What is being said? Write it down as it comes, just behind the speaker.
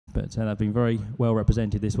But they've been very well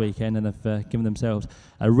represented this weekend and have given themselves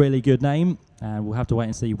a really good name. And we'll have to wait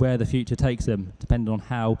and see where the future takes them, depending on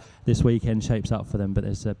how this weekend shapes up for them. But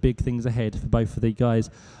there's big things ahead for both of the guys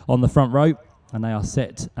on the front row, and they are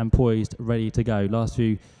set and poised, ready to go. Last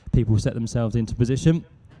few people set themselves into position.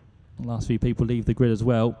 Last few people leave the grid as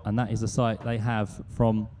well, and that is the sight they have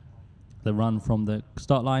from the run from the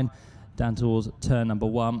start line down towards turn number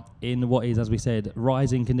 1 in what is, as we said,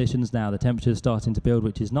 rising conditions now. The temperature's starting to build,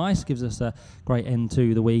 which is nice, gives us a great end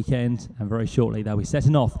to the weekend, and very shortly they'll be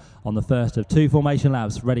setting off on the first of 2 formation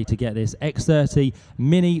laps, ready to get this X30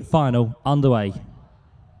 mini final underway.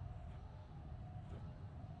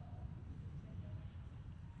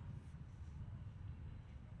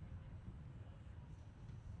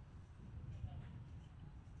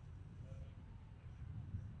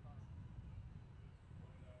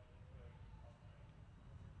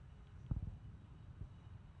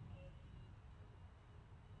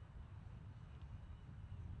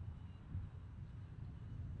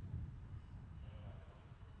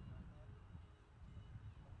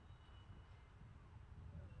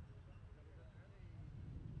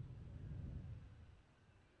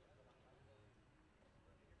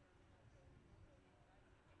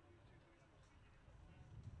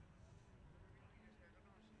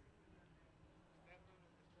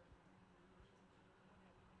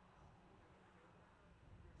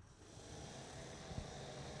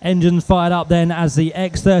 Engines fired up then as the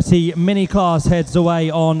X30 mini class heads away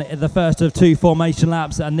on the first of 2 formation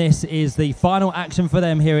laps, and this is the final action for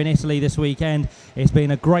them here in Italy this weekend. It's been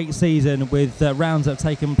a great season with rounds that have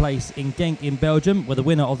taken place in Genk in Belgium, where the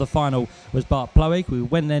winner of the final was Bart Ploeg. We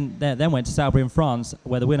went to Sauber in France,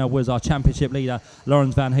 where the winner was our championship leader,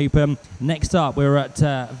 Laurens van Hoopen. Next up, we were at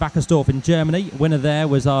Wackersdorf in Germany. Winner there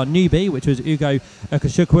was our newbie, which was Ugo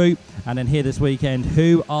Ukashukwu. And then here this weekend,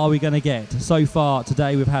 who are we going to get? So far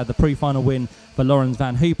today, we've had the pre-final win for Laurens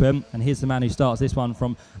van Hoopen, and here's the man who starts this one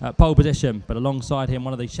from pole position. But alongside him,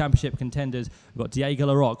 one of the championship contenders, we've got Diego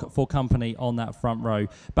Larocque for company on that front row.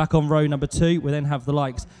 Back on row number 2, we then have the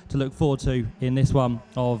likes to look forward to in this one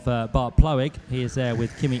of Bart Ploeg. He is there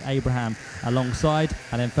with Kimi Abraham alongside.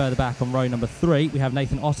 And then further back on row number 3, we have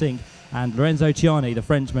Nathan Otting and Lorenzo Ciani, the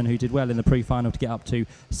Frenchman who did well in the pre-final to get up to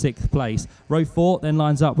 6th place. Row 4 then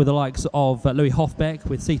lines up with the likes of Louis Hofbeck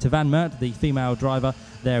with Sita Van Mert, the female driver,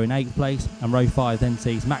 there in 8th place. And row 5 then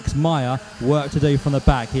sees Max Meyer work to do from the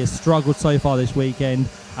back. He has struggled so far this weekend.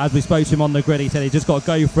 As we spoke to him on the grid, he said he's just got to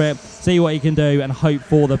go for it, see what he can do and hope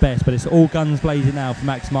for the best. But it's all guns blazing now for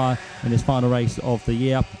Max Meyer in this final race of the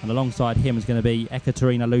year. And alongside him is going to be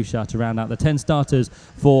Ekaterina Lucia to round out the 10 starters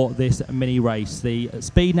for this mini race. The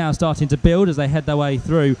speed now starting to build as they head their way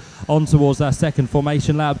through on towards their second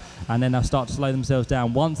formation lap, and then they'll start to slow themselves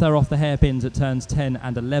down once they're off the hairpins at turns 10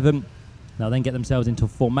 and 11. They'll then get themselves into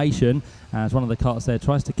formation as one of the carts there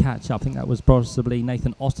tries to catch up. I think that was possibly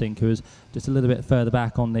Nathan Otting, who is just a little bit further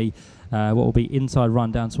back on the what will be inside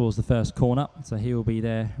run down towards the first corner. So he will be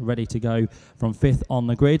there ready to go from 5th on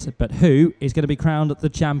the grid. But who is going to be crowned the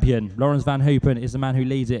champion? Laurens van Hoopen is the man who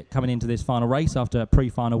leads it coming into this final race after a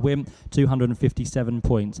pre-final win, 257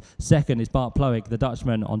 points. Second is Bart Ploeg, the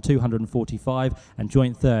Dutchman, on 245, and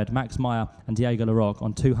joint third Max Meyer and Diego Larocque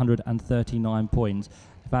on 239 points.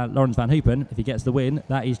 Laurens van Hoopen, if he gets the win,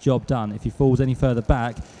 that is job done. If he falls any further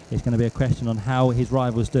back, it's going to be a question on how his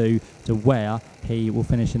rivals do to where he will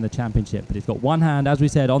finish in the championship. But he's got one hand, as we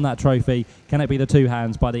said, on that trophy. Can it be the 2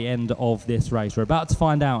 hands by the end of this race? We're about to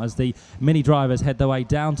find out as the mini drivers head their way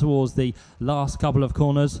down towards the last couple of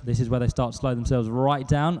corners. This is where they start to slow themselves right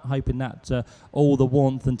down, hoping that all the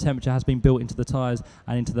warmth and temperature has been built into the tyres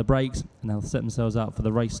and into the brakes, and they'll set themselves up for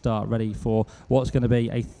the race start, ready for what's going to be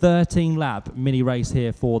a 13-lap mini race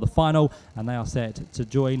here for the final, and they are set to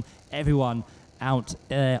join everyone out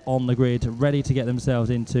there on the grid, ready to get themselves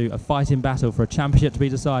into a fighting battle for a championship to be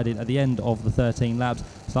decided at the end of the 13 laps.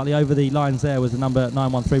 Slightly over the lines there was the number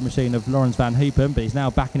 913 machine of Laurens van Hoopen, but he's now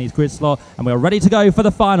back in his grid slot, and we're ready to go for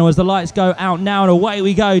the final as the lights go out now, and away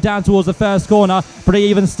we go down towards the first corner. Pretty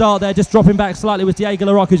even start there, just dropping back slightly with Diego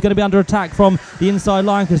Larocque, who's going to be under attack from the inside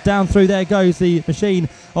line, because down through there goes the machine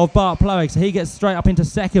of Bart Ploeg, so he gets straight up into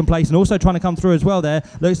 2nd place, and also trying to come through as well there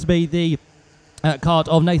looks to be the cart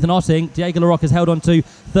of Nathan Otting. Diego Larocque has held on to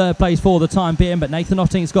 3rd place for the time being, but Nathan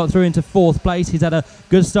Otting's got through into 4th place. He's had a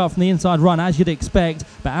good start from the inside run, as you'd expect,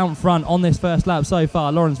 but out in front on this first lap so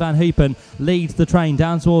far, Laurens van Hoopen leads the train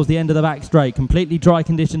down towards the end of the back straight. Completely dry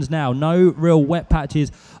conditions now, no real wet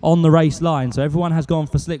patches on the race line, so everyone has gone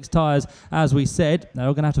for slicks tyres, as we said. They're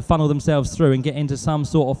all going to have to funnel themselves through and get into some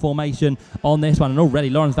sort of formation on this one, and already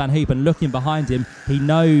Laurens van Hoopen looking behind him. He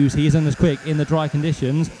knows he isn't as quick in the dry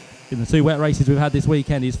conditions, in the 2 wet races we've had this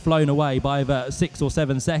weekend, he's flown away by over 6 or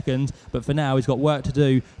 7 seconds, but for now he's got work to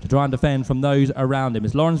do to try and defend from those around him.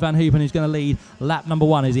 It's Laurens van Hoopen who's going to lead lap number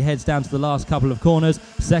 1 as he heads down to the last couple of corners.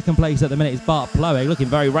 Second place at the minute is Bart Ploeg, looking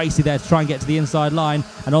very racy there to try and get to the inside line,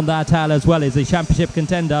 and on that tail as well is the championship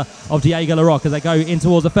contender of Diego Larocque as they go in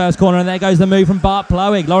towards the first corner, and there goes the move from Bart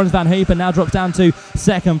Ploeg. Laurens van Hoopen now drops down to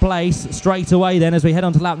second place straight away then as we head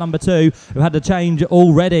on to lap number 2. We've had the change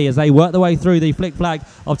already as they work their way through the flick flag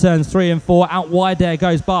of turns 3 and 4. Out wide there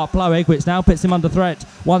goes Bart Ploeg, which now puts him under threat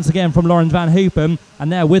once again from Laurens van Hoopen,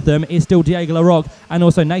 and there with them is still Diego Larocque and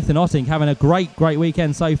also Nathan Otting, having a great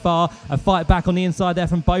weekend so far. A fight back on the inside there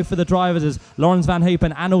from both of the drivers as Laurens van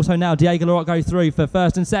Hoopen and also now Diego Larocque go through for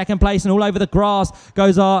first and second place, and all over the grass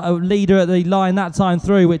goes our leader at the line that time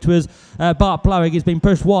through, which was Bart Ploeg. He's been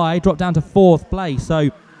pushed wide, dropped down to 4th place, so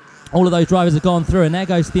all of those drivers have gone through, and there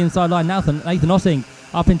goes to the inside line Nathan Otting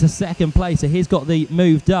up into second place. So he's got the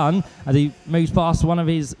move done as he moves past one of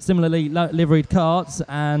his similarly liveried carts,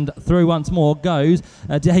 and through once more goes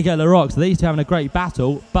Diego Larocque. So these two having a great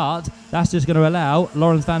battle, but that's just going to allow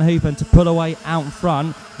Laurens van Hoopen to pull away out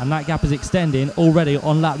front, and that gap is extending already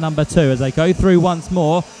on lap number 2 as they go through once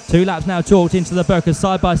more. 2 laps now chalked into the book as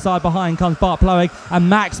side by side behind comes Bart Ploeg and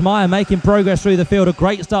Max Meyer making progress through the field. A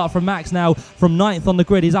great start from Max now from 9th on the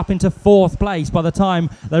grid. He's up into 4th place by the time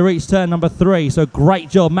they reach turn number 3. So great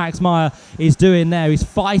job Max Meyer is doing there. He's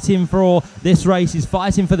fighting for this race. He's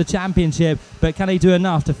fighting for the championship, but can he do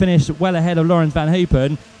enough to finish well ahead of Laurens van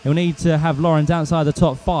Hoopen? He'll need to have Laurens outside the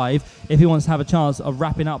top 5 if he wants to have a chance of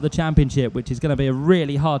wrapping up the championship, which is going to be a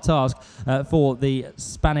really hard task for the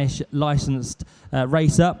Spanish licensed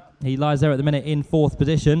racer. He lies there at the minute in 4th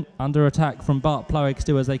position, under attack from Bart Ploeg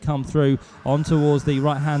still as they come through on towards the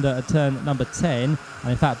right-hander at turn number 10.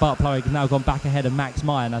 And in fact, Bart Ploeg has now gone back ahead of Max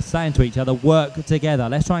Meyer and are saying to each other, work together.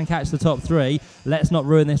 Let's try and catch the top 3. Let's not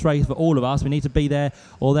ruin this race for all of us. We need to be there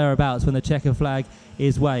or thereabouts when the checker flag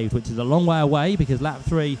is waved, which is a long way away because lap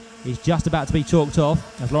 3 is just about to be chalked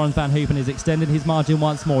off as Laurens van Hoopen is extending his margin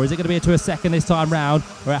once more. Is it going to be to a second this time round,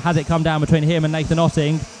 or has it come down between him and Nathan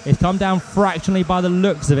Otting? It's come down fractionally by the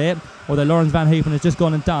looks of it, although Laurens van Hoopen has just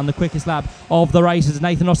gone and done the quickest lap of the race as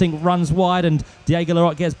Nathan Otting runs wide and Diego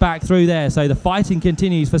Larocque gets back through there. So the fighting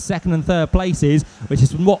continues for 2nd and 3rd places, which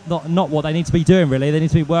is not what they need to be doing really. They need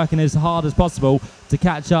to be working as hard as possible to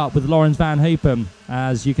catch up with Laurens van Hoopen.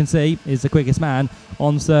 As you can see, is the quickest man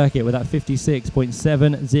on circuit with that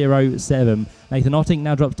 56.707. Nathan Otting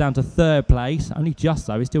now drops down to 3rd place, only just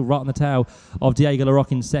so. He's still right on the tail of Diego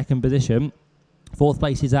Larocque in 2nd position. 4th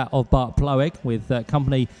place is that of Bart Ploeg with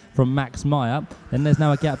company from Max Meyer. Then there's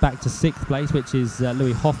now a gap back to 6th place, which is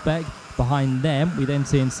Louis Hofbeck. Behind them, we then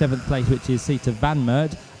see in 7th place, which is Sita Van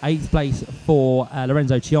Mert. 8th place for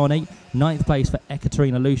Lorenzo Cioni. 9th place for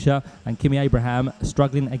Ekaterina Lucia, and Kimi Abraham,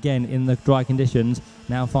 struggling again in the dry conditions,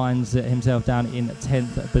 now finds himself down in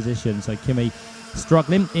 10th position. So Kimi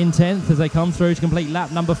struggling in 10th as they come through to complete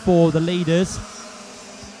lap number 4, the leaders.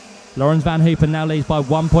 Laurens van Hoopen now leads by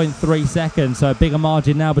 1.3 seconds, so a bigger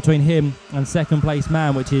margin now between him and 2nd place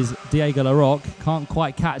man, which is Diego Larocque. Can't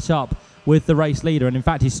quite catch up with the race leader, and in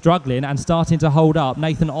fact he's struggling and starting to hold up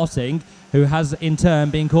Nathan Otting, who has in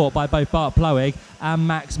turn been caught by both Bart Ploeg and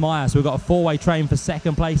Max Meyer. So we've got a 4-way train for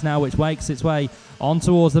 2nd place now, which makes its way on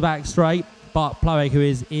towards the back straight. Bart Ploeg, who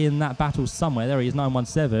is in that battle somewhere, there he is,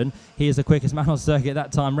 917. He is the quickest man on circuit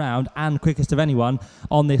that time round and quickest of anyone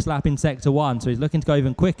on this lap in Sector 1. So he's looking to go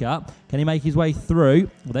even quicker. Can he make his way through?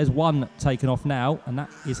 Well, there's one taken off now, and that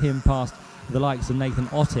is him past the likes of Nathan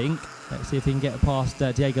Otting. Let's see if he can get past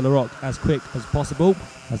Diego Larocque as quick as possible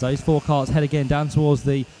as those 4 carts head again down towards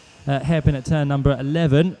the hairpin at turn number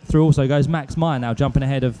 11. Through also goes Max Meyer now jumping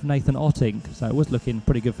ahead of Nathan Otting. So it was looking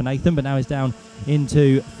pretty good for Nathan, but now he's down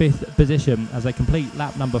into 5th position as they complete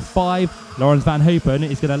lap number 5. Laurens van Hoopen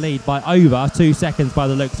is going to lead by over 2 seconds by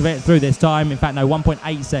the looks of it through this time. In fact, no,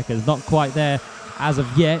 1.8 seconds. Not quite there as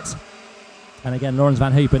of yet. And again, Laurens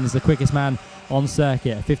van Hoopen is the quickest man on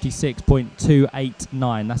circuit,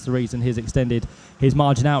 56.289. That's the reason he's extended his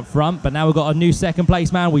margin out front. But now we've got a new 2nd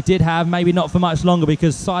place man. We did have, maybe not for much longer,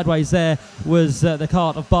 because sideways there was the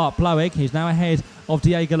cart of Bart Ploeg. He's now ahead of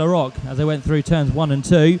Diego Larocque as they went through turns 1 and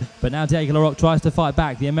 2. But now Diego Larocque tries to fight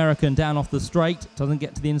back. The American down off the straight, doesn't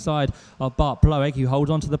get to the inside of Bart Ploeg, who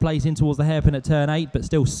holds on to the place in towards the hairpin at turn 8, but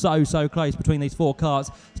still so close between these 4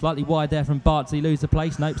 carts. Slightly wide there from Bart. Does he lose the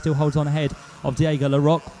place? Nope, still holds on ahead of Diego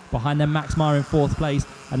Larocque. Behind them, Max Meyer in 4th place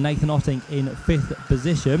and Nathan Otting in 5th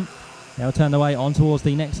position. They'll turn their way on towards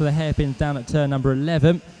the next of the hairpins down at turn number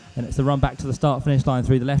 11. And it's the run back to the start-finish line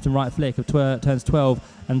through the left and right flick of turns 12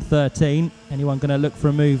 and 13. Anyone going to look for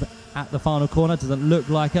a move at the final corner. Doesn't look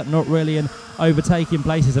like it. Not really an overtaking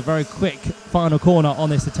place. It's a very quick final corner on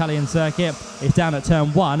this Italian circuit. It's down at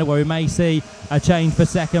turn 1 where we may see a change for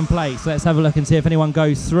second place. Let's have a look and see if anyone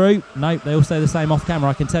goes through. Nope, they all stay the same off camera,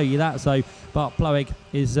 I can tell you that. So Bart Ploeg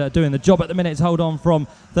is doing the job at the minute to hold on from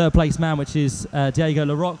third place man, which is Diego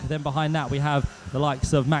Larocque. Then behind that we have the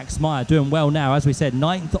likes of Max Meyer doing well now, as we said,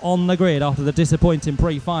 9th on the grid after the disappointing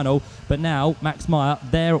pre-final. But now Max Meyer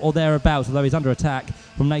there or thereabouts, although he's under attack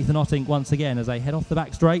from Nathan Otting once again as they head off the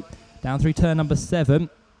back straight down through turn number 7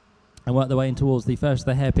 and work their way in towards the first of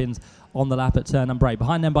the hairpins on the lap at turn number 8.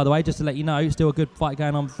 Behind them, by the way, just to let you know, still a good fight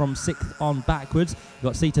going on from 6th on backwards. You've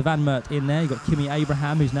got Sita Van Mert in there. You've got Kimi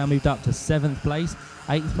Abraham, who's now moved up to 7th place.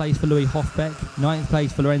 8th place for Louis Hofbeck. 9th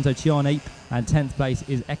place for Lorenzo Ciani. And 10th place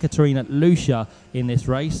is Ekaterina Lucia in this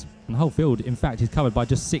race. And the whole field, in fact, is covered by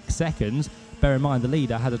just 6 seconds. Bear in mind, the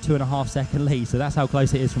leader had a 2.5 second lead, so that's how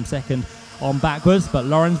close it is from second on backwards. But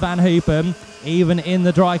Laurens van Hoopen, even in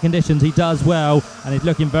the dry conditions, he does well, and he's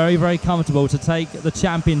looking very, very comfortable to take the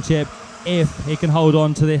championship if he can hold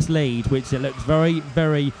on to this lead, which it looks very,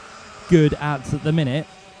 very good at the minute.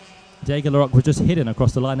 Diego Larocque was just hidden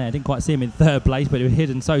across the line there. I didn't quite see him in third place, but he was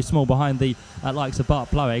hidden so small behind the likes of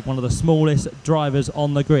Bart Ploeg. One of the smallest drivers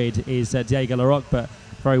on the grid is Diego Larocque, but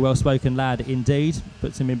very well-spoken lad indeed.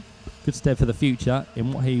 Puts him in good stead for the future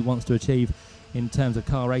in what he wants to achieve in terms of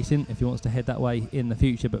car racing, if he wants to head that way in the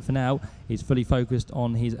future. But for now, he's fully focused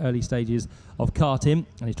on his early stages of karting,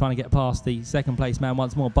 and he's trying to get past the second place man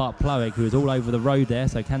once more, Bart Ploeg, who is all over the road there.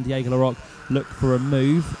 So can Diego Larocque look for a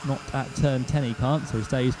move? Not at turn 10 he can't, so he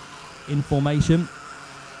stays in formation.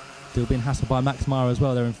 Still being hassled by Max Meyer as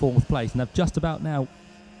well. They're in 4th place, and they've just about now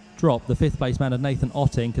dropped the 5th place man of Nathan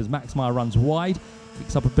Otting, because Max Meyer runs wide,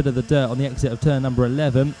 kicks up a bit of the dirt on the exit of turn number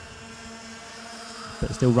 11,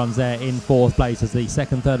 but still runs there in 4th place as the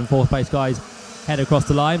 2nd, 3rd and 4th place guys head across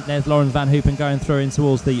the line. There's Laurens van Hoopen going through in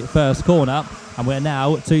towards the first corner, and we're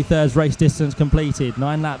now 2/3 race distance completed.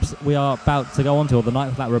 9 laps we are about to go on to, or the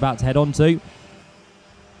 9th lap we're about to head on to.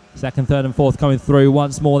 2nd, 3rd and 4th coming through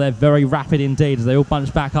once more. They're very rapid indeed as they all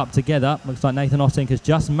bunch back up together. Looks like Nathan Otting has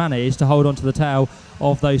just managed to hold on to the tail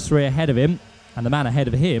of those 3 ahead of him. And the man ahead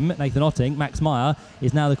of him, Nathan Otting, Max Meyer,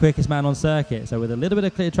 is now the quickest man on circuit. So with a little bit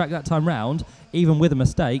of clear track that time round, even with a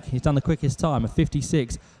mistake, he's done the quickest time of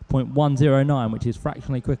 56.109, which is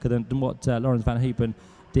fractionally quicker than what Laurens van Hoopen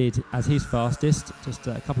did as his fastest just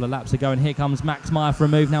a couple of laps ago. And here comes Max Meyer for a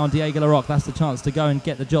move now on Diego Larocque. That's the chance to go and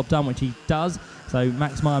get the job done, which he does. So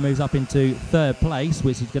Max Meyer moves up into 3rd place,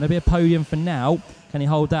 which is going to be a podium for now. Can he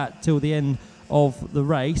hold that till the end of the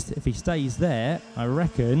race? If he stays there, I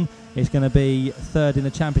reckon it's going to be 3rd in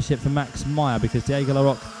the championship for Max Meyer, because Diego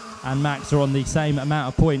Larocque and Max are on the same amount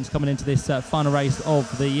of points coming into this final race of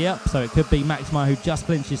the year. So it could be Max Meyer who just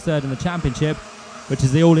clinches 3rd in the championship, which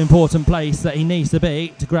is the all-important place that he needs to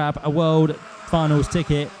be to grab a World Finals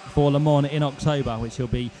ticket for Le Mans in October, which he'll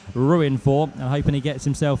be ruined for, and hoping he gets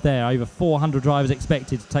himself there. Over 400 drivers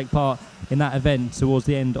expected to take part in that event towards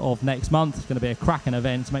the end of next month. It's going to be a cracking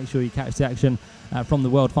event, so make sure you catch the action from the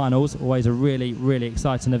World Finals. Always a really, really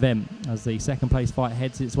exciting event as the 2nd place fight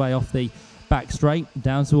heads its way off the back straight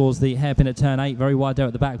down towards the hairpin at turn 8. Very wide there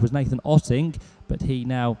at the back was Nathan Otting, but he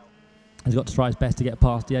now has got to try his best to get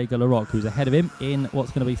past Diego Larocque, who's ahead of him in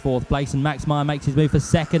what's going to be 4th place. And Max Meyer makes his move for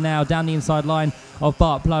 2nd now, down the inside line of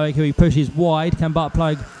Bart Ploeg, who he pushes wide. Can Bart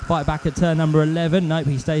Ploeg fight back at turn number 11? Nope,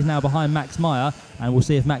 he stays now behind Max Meyer, and we'll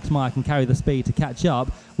see if Max Meyer can carry the speed to catch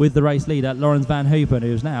up with the race leader, Laurens van Hoopen,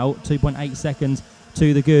 who's now 2.8 seconds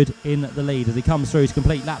to the good in the lead as he comes through to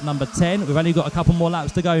complete lap number 10. We've only got a couple more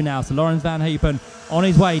laps to go now, so Laurens van Hoopen on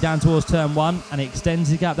his way down towards turn 1, and he extends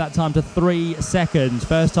his gap that time to 3 seconds.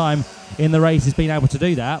 First time in the race he's been able to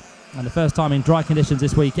do that, and the first time in dry conditions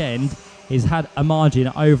this weekend he's had a margin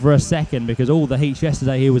over a second, because all the heats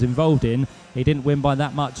yesterday he was involved in, he didn't win by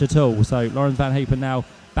that much at all. So Laurens van Hoopen now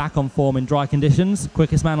back on form in dry conditions.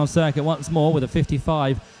 Quickest man on circuit once more with a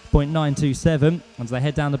 55.927 as they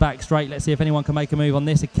head down the back straight. Let's see if anyone can make a move on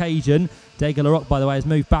this occasion. Diego Larocque, by the way, has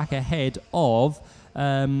moved back ahead of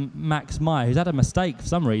Max Meyer, who's had a mistake for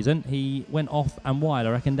some reason. He went off and wide,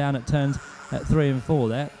 I reckon, down at turns 3 and 4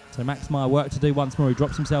 there. So Max Meyer work to do once more. He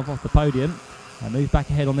drops himself off the podium. Move back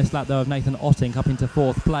ahead on this lap, though, of Nathan Otting up into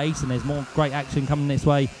 4th place. And there's more great action coming this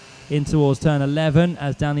way in towards turn 11,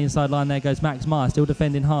 as down the inside line there goes Max Meyer, still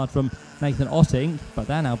defending hard from Nathan Otting, but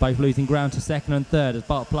they're now both losing ground to 2nd and 3rd as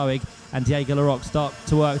Bart Ploeg and Diego Larocque start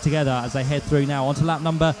to work together as they head through now onto lap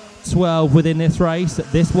number 12 within this race.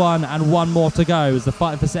 This one and one more to go as the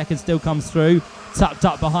fight for 2nd still comes through. tucked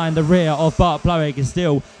up behind the rear of Bart Ploeg is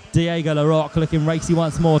still Diego Larocque, looking racy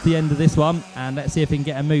once more at the end of this one. And let's see if he can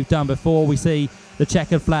get a move done before we see the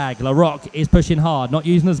checkered flag. Larocque is pushing hard, not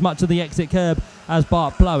using as much of the exit curb as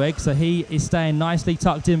Bart Ploeg, so he is staying nicely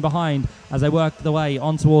tucked in behind as they work their way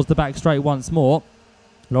on towards the back straight once more.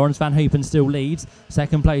 Laurens van Hoopen still leads.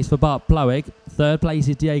 Second place for Bart Ploeg. Third place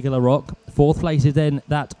is Diego Larocque. Fourth place is then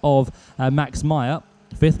that of Max Meyer.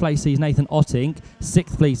 Fifth place sees Nathan Ottink.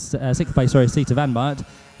 Sixth place, Sita Van Mart.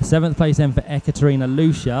 Seventh place then for Ekaterina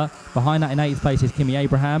Lucia. Behind that in eighth place is Kimi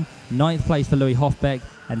Abraham. Ninth place for Louis Hofbeck.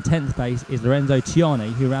 And 10th place is Lorenzo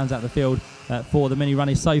Ciani, who rounds out the field for the mini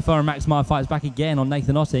runnies so far. And Max Meyer fights back again on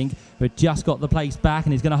Nathan Ottink, who had just got the place back,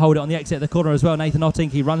 and he's going to hold it on the exit of the corner as well. Nathan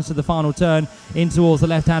Ottink, he runs to the final turn in towards the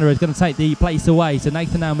left-hander, is going to take the place away. So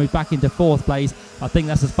Nathan now moves back into fourth place. I think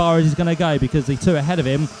that's as far as he's going to go, because the two ahead of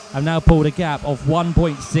him have now pulled a gap of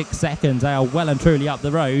 1.6 seconds. They are well and truly up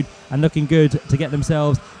the road and looking good to get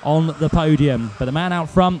themselves on the podium. But the man out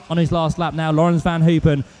front on his last lap now, Laurens van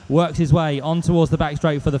Hoopen, works his way on towards the back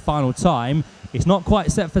straight for the final time. It's not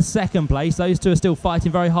quite set for second place. Those two are still fighting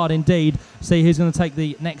very hard indeed. See who's going to take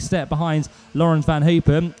the next step behind Laurens van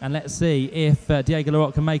Hoopen. And let's see if Diego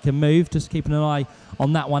Larocque can make a move. Just keeping an eye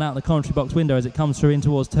on that one out the commentary box window as it comes through in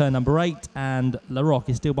towards turn number 8. And Larocque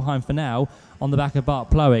is still behind for now on the back of Bart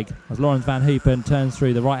Ploeg as Laurens van Hoopen turns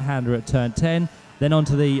through the right-hander at turn 10. Then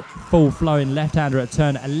onto the full-flowing left-hander at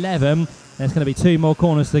turn 11. There's going to be 2 more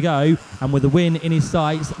corners to go, and with the win in his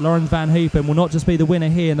sights, Laurens van Hoopen will not just be the winner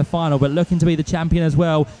here in the final, but looking to be the champion as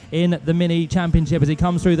well in the mini championship as he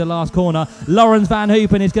comes through the last corner. Laurens van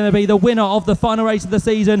Hoopen is going to be the winner of the final race of the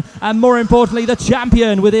season, and more importantly, the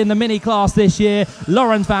champion within the mini class this year.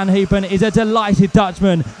 Laurens van Hoopen is a delighted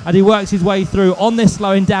Dutchman as he works his way through on this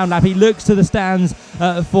slowing down lap. He looks to the stands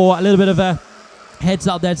for a little bit of a heads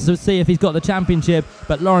up there to see if he's got the championship,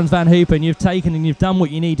 but Laurens van Hoopen, you've taken and you've done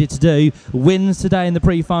what you needed to do. Wins today in the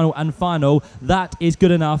pre-final and final. That is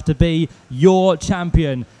good enough to be your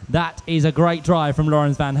champion. That is a great drive from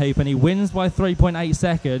Laurens van Hoopen. He wins by 3.8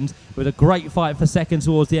 seconds with a great fight for second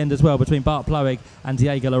towards the end as well between Bart Ploeg and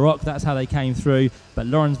Diego Larocque. That's how they came through, but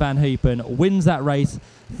Laurens van Hoopen wins that race.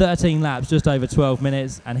 13 laps, just over 12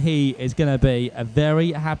 minutes, and he is going to be a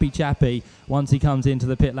very happy chappy once he comes into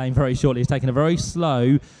the pit lane very shortly. He's taking a very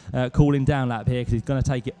slow cooling down lap here because he's going to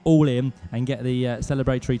take it all in and get the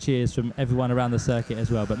celebratory cheers from everyone around the circuit as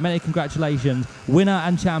well. But many congratulations, winner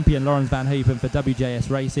and champion Laurens van Hoopen for WJS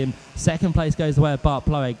Racing. Second place goes the way of Bart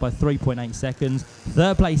Ploeg by 3.8 seconds.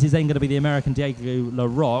 Third place is then going to be the American Diego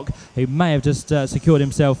Larocque, who may have just secured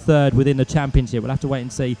himself third within the championship. We'll have to wait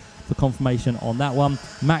and see for confirmation on that one.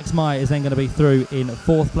 Max Meyer is then going to be through in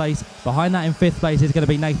fourth place. Behind that in fifth place is going to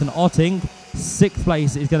be Nathan Ottink. Sixth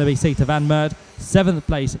place is going to be Sita Van Mart. Seventh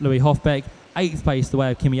place, Louis Hofbeck. Eighth place, the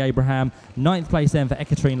way of Kimi Abraham. Ninth place then for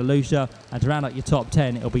Ekaterina Lucia. And to round out your top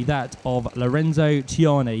 10, it'll be that of Lorenzo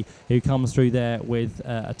Ciani, who comes through there with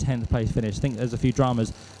a 10th place finish. I think there's a few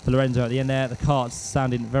dramas for Lorenzo at the end there. The kart's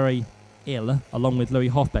sounding very ill, along with Louis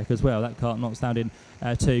Hofbeck as well. That kart not sounding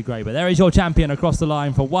too great. But there is your champion across the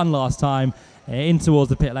line for one last time. In towards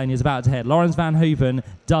the pit lane, he's about to head. Laurens van Hoopen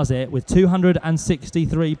does it with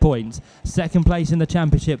 263 points. Second place in the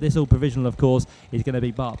championship, this all provisional of course, is going to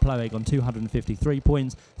be Bart Ploeg on 253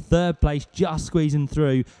 points. Third place, just squeezing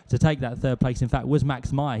through to take that third place, in fact, was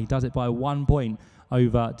Max Meyer. He does it by 1 point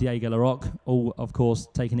over Diego Larocque, all of course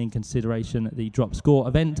taking in consideration the drop score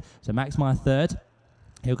event. So Max Meyer third.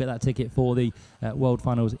 He'll get that ticket for the World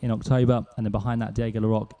Finals in October, and then behind that Diego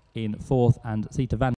Larocque in fourth, and Sita Van